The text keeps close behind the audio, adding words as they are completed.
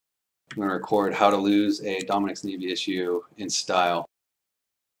I'm going to record how to lose a Domi Navy issue in style.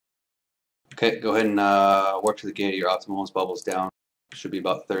 Okay, go ahead and warp to the gate. Your optimal bubbles down. Should be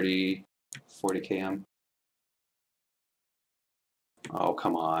about 30, 40 km. Oh,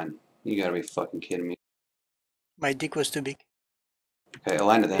 come on. You gotta be fucking kidding me. My dick was too big. Okay,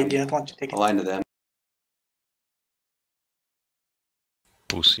 align to I them. didn't want to take it. Align to them.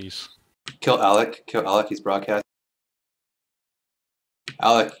 Pussies. Kill Alec. Kill Alec. He's broadcast.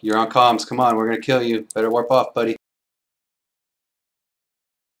 Alec, you're on comms. Come on, we're gonna kill you. Better warp off, buddy.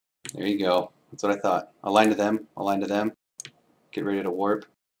 There you go. That's what I thought. Align to them. Align to them. Get ready to warp.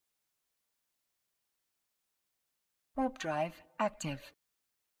 Warp drive active.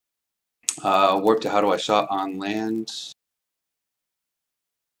 Warp to HowDoI shot on land.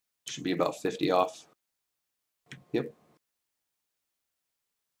 Should be about 50 off. Yep.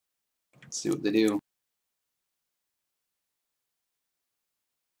 Let's see what they do.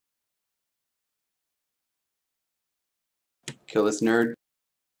 Kill this nerd.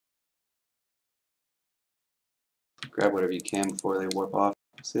 Grab whatever you can before they warp off.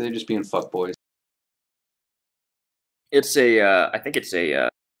 See, they're just being fuckboys. It's a, I think it's a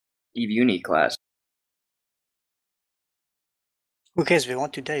Eve-Uni class. Who cares if they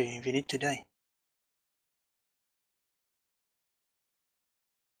want to die, if they need to die?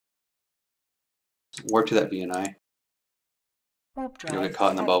 Warp to that VNI. Warp drive You'll get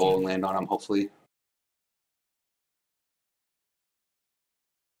caught in the bubble and land on them, hopefully.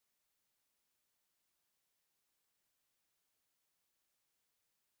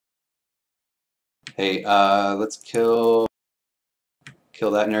 Hey, let's kill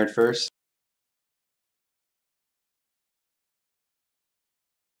that nerd first.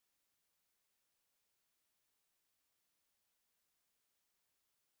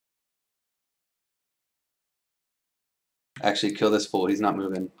 Actually, kill this fool. He's not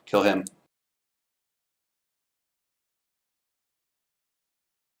moving. Kill him.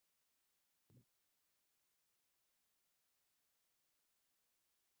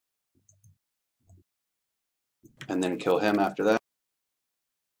 And then kill him after that.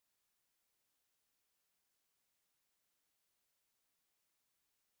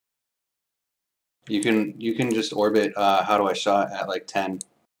 You can just orbit HowDoI shot at like 10.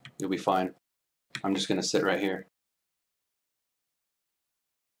 You'll be fine. I'm just gonna sit right here.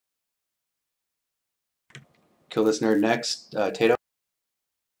 Kill this nerd next, Tato.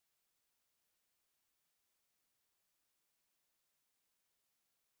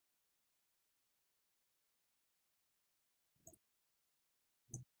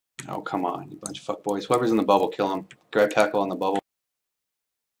 Oh, come on, you bunch of fuckboys. Whoever's in the bubble, kill him. Grab tackle on the bubble.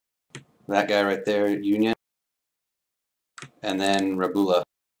 That guy right there, Union. And then Rabula.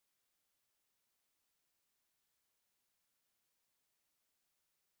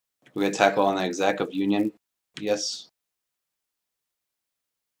 We got tackle on the exec of Union. Yes.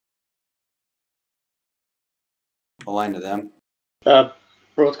 Align to them.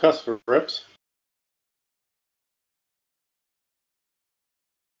 Broadcast for reps.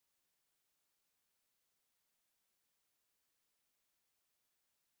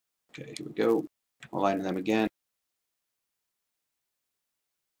 Okay, here we go. Align to them again.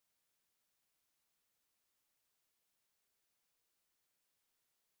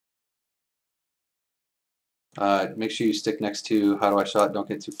 Make sure you stick next to HowDoI shot. Don't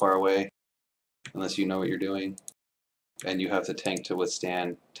get too far away unless you know what you're doing. And you have the tank to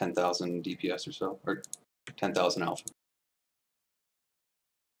withstand 10,000 DPS or so, or 10,000 alpha.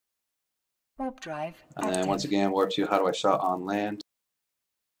 Warp drive And then active. once again, warp to HowDoI shot on land.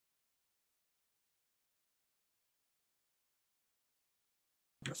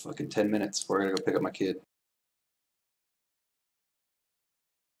 Got fucking 10 minutes before I gotta go pick up my kid.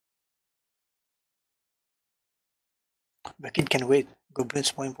 The kid can wait.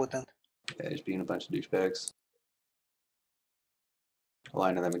 Goblin's more important. Yeah, just being a bunch of douchebags.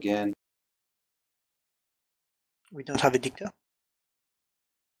 Align to them again. We don't have a dictor.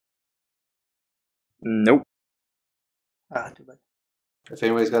 Nope. Ah, too bad. If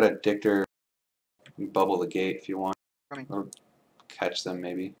anybody's got a dictor, bubble the gate if you want. Coming. Or catch them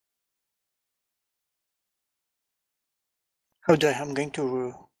maybe. How do I'm going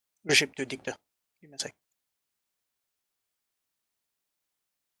to reship to dictor. Give me a sec.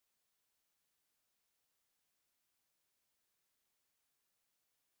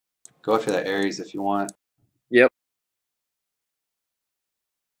 Go after that Ares if you want. Yep.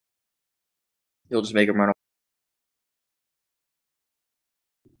 You'll just make him run away.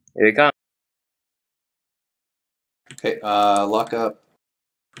 Here he comes. Okay, lock up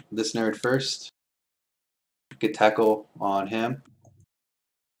this nerd first. Get tackle on him.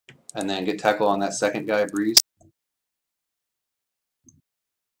 And then get tackle on that second guy, Breeze.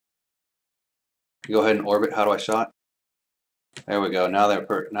 You go ahead and orbit. How do I shot? There we go. Now they're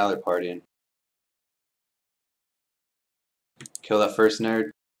partying. Kill that first nerd.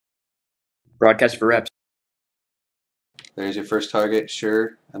 Broadcast for reps. There's your first target,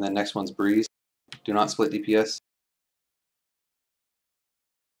 sure. And then next one's Breeze. Do not split DPS.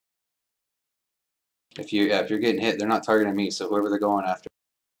 If you're getting hit, they're not targeting me, so whoever they're going after.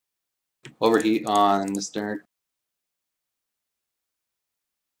 Overheat on this nerd.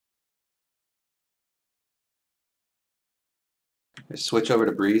 Switch over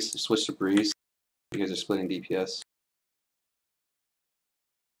to Breeze. Switch to Breeze. You guys are splitting DPS.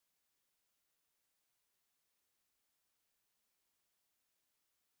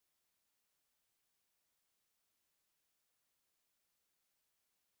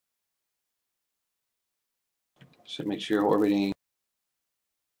 Should make sure you're orbiting.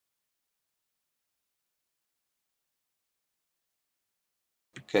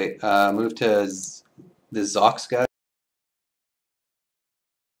 Okay, move to the Zox guy.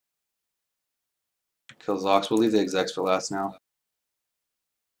 Kill Zox. We'll leave the execs for last now.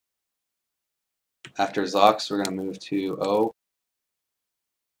 After Zox, we're going to move to O.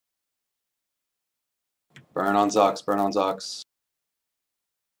 Burn on Zox. Burn on Zox.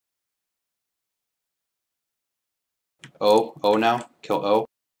 O now. Kill O.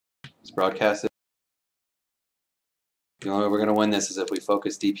 It's broadcasted. The only way we're going to win this is if we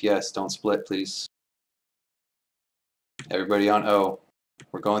focus DPS. Don't split, please. Everybody on O.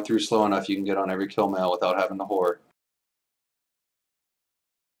 We're going through slow enough you can get on every kill mail without having to horde.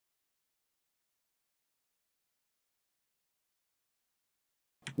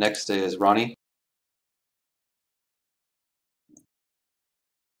 Next is Ronnie.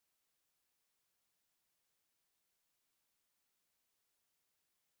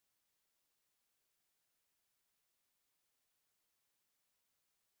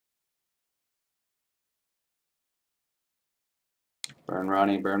 Burn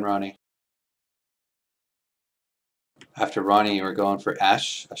Ronnie, burn Ronnie. After Ronnie, we're going for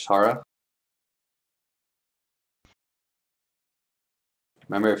Ashara.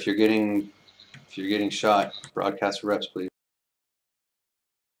 Remember, if you're getting shot, broadcast for reps, please.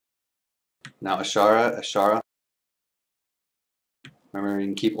 Now Ashara. Remember, you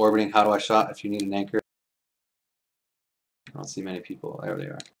can keep orbiting. How do I shot if you need an anchor? I don't see many people. There they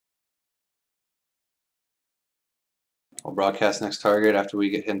are. We'll broadcast next target after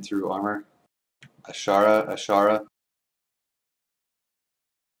we get him through armor. Ashara.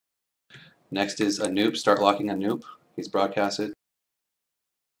 Next is Anoop. Start locking Anoop. He's broadcasted.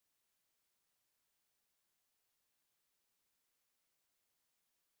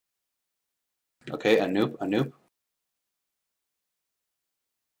 Okay, Anoop.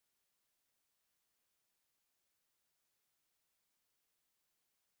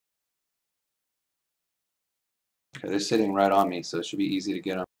 Okay, they're sitting right on me, so it should be easy to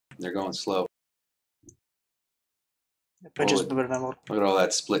get them. They're going slow. Just bubble memory. Look at all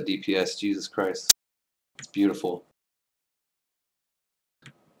that split DPS. Jesus Christ. It's beautiful.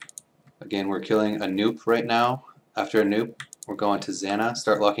 Again, we're killing Anoop right now. After Anoop, we're going to Xana.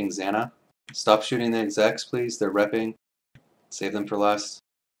 Start locking Xana. Stop shooting the execs, please. They're repping. Save them for last.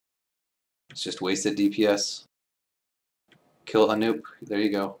 It's just wasted DPS. Kill Anoop. There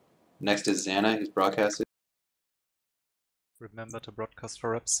you go. Next is Xana. He's broadcasted. Remember to broadcast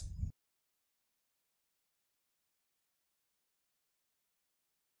for reps.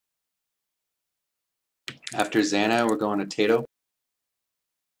 After Xana, we're going to Tato.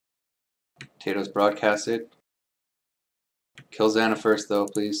 Tato's broadcasted. Kill Xana first, though,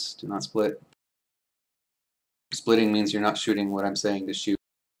 please. Do not split. Splitting means you're not shooting what I'm saying to shoot.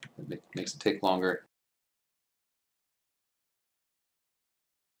 It makes it take longer.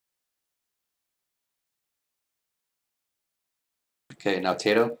 Okay, now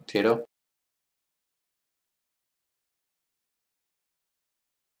Tato.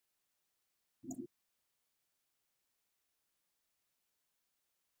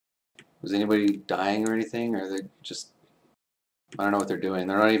 Was anybody dying or anything? Or they just... I don't know what they're doing.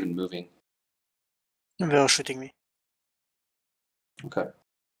 They're not even moving. They are shooting me. Okay.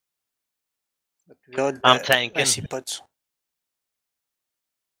 I'm tanking. I see pods.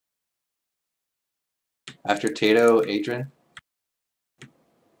 After Tato, Adrian.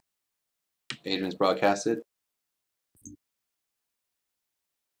 Adrian's broadcasted.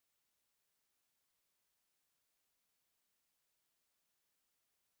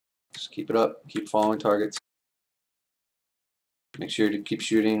 Just keep it up. Keep following targets. Make sure to keep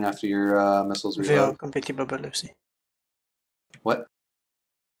shooting after your missiles They are reload. completely bubble FC. What?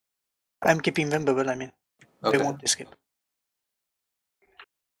 I'm keeping them bubble, I mean. Okay. They won't escape.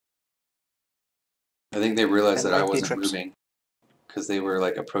 I think they realized And that I like the wasn't traps. moving because they were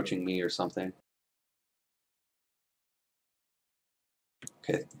like approaching me or something.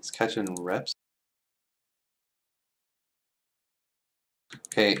 Okay, he's catching reps.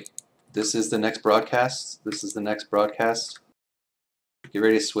 Okay, this is the next broadcast. This is the next broadcast. Get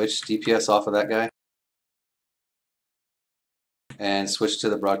ready to switch DPS off of that guy. And switch to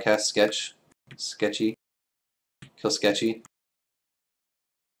the broadcast sketch. Sketchy. Kill Sketchy.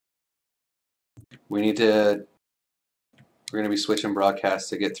 We need to... We're going to be switching broadcasts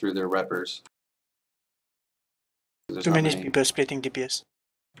to get through their reppers. There's Too not many people splitting DPS.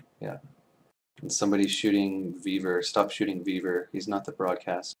 Yeah. And somebody's shooting Beaver. Stop shooting Beaver. He's not the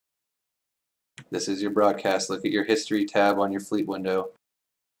broadcast. This is your broadcast. Look at your history tab on your fleet window.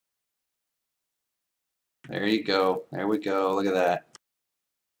 There you go. There we go. Look at that.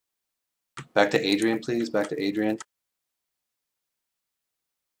 Back to Adrian, please. Back to Adrian.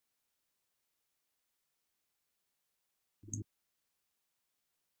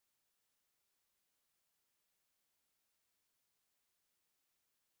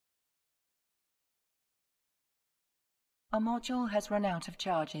 A module has run out of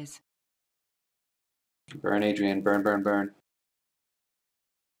charges. Burn Adrian. Burn, burn, burn.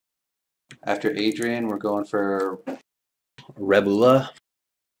 After Adrian, we're going for Rebula.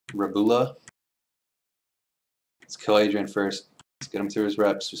 Rebula. Let's kill Adrian first. Let's get him through his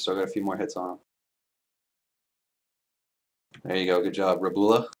reps. We still got a few more hits on him. There you go. Good job,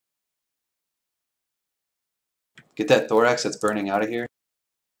 Rebula. Get that Thorax that's burning out of here.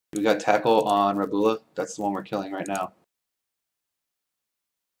 We got tackle on Rebula. That's the one we're killing right now.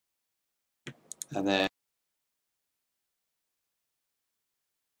 And then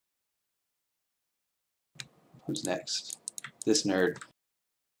who's next? This nerd.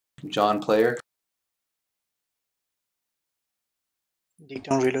 John Player.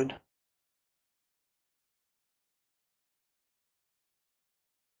 Dictor reload.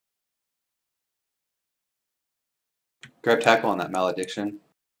 Grab tackle on that malediction.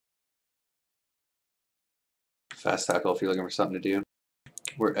 Fast tackle if you're looking for something to do.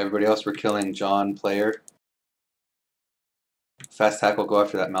 Everybody else, we're killing John Player. Fast tackle, go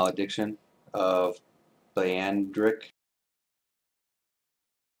after that malediction of Leandric.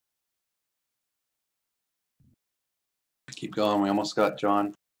 Keep going, we almost got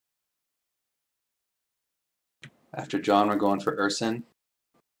John. After John, we're going for Urson.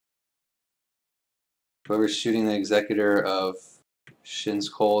 Whoever's shooting the executor of Shin's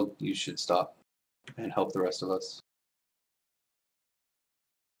Cold, you should stop and help the rest of us.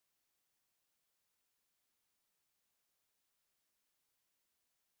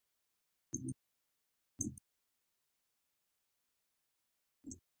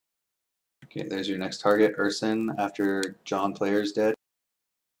 Okay, there's your next target, Urson, after John Player's dead.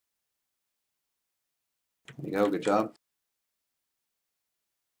 There you go, good job.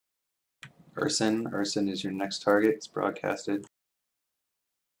 Urson is your next target, it's broadcasted.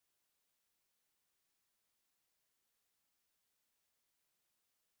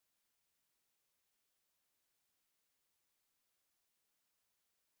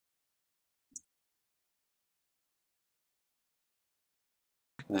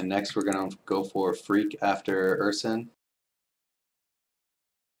 And then next we're going to go for Freak after Urson.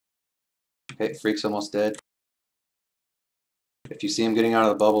 Okay, Freak's almost dead. If you see him getting out of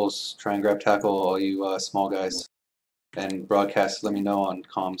the bubbles, try and grab tackle, all you small guys. And broadcast, let me know on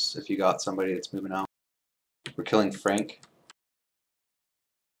comms if you got somebody that's moving out. We're killing Frank.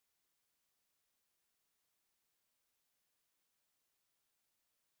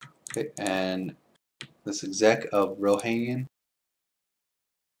 Okay, and this exec of Rohanian.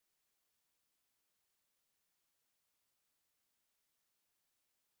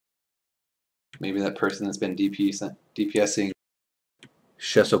 Maybe that person that's been DPSing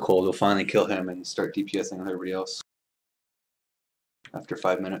Shesso Cold will finally kill him and start DPSing with everybody else after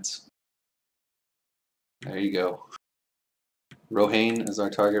 5 minutes. There you go. Rohan is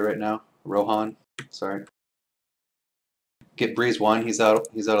our target right now. Rohan, sorry. Get Breeze 1, he's out of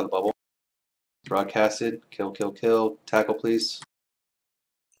the bubble. Broadcasted, kill, kill, kill. Tackle please.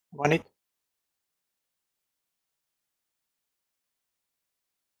 Want it?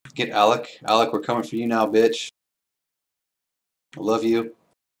 Get Alec. Alec, we're coming for you now, bitch. I love you.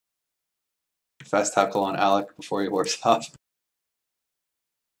 Fast tackle on Alec before he wears off.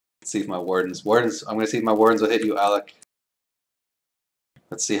 Let's see if my wardens. I'm gonna see if my wardens will hit you, Alec.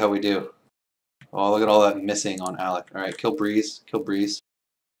 Let's see how we do. Oh, look at all that missing on Alec. Alright, kill Breeze. Kill Breeze.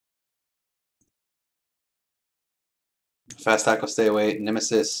 Fast tackle, stay away.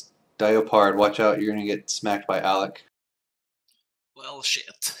 Nemesis, Diopard, watch out, you're gonna get smacked by Alec. Well,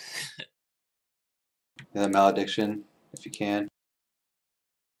 shit. The malediction, if you can.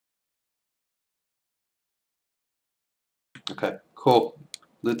 Okay, cool.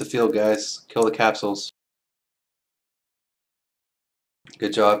 Loot the field, guys. Kill the capsules.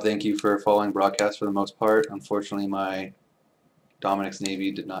 Good job. Thank you for following broadcast for the most part. Unfortunately, my Dominic's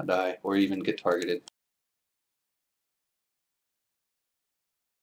Navy did not die or even get targeted.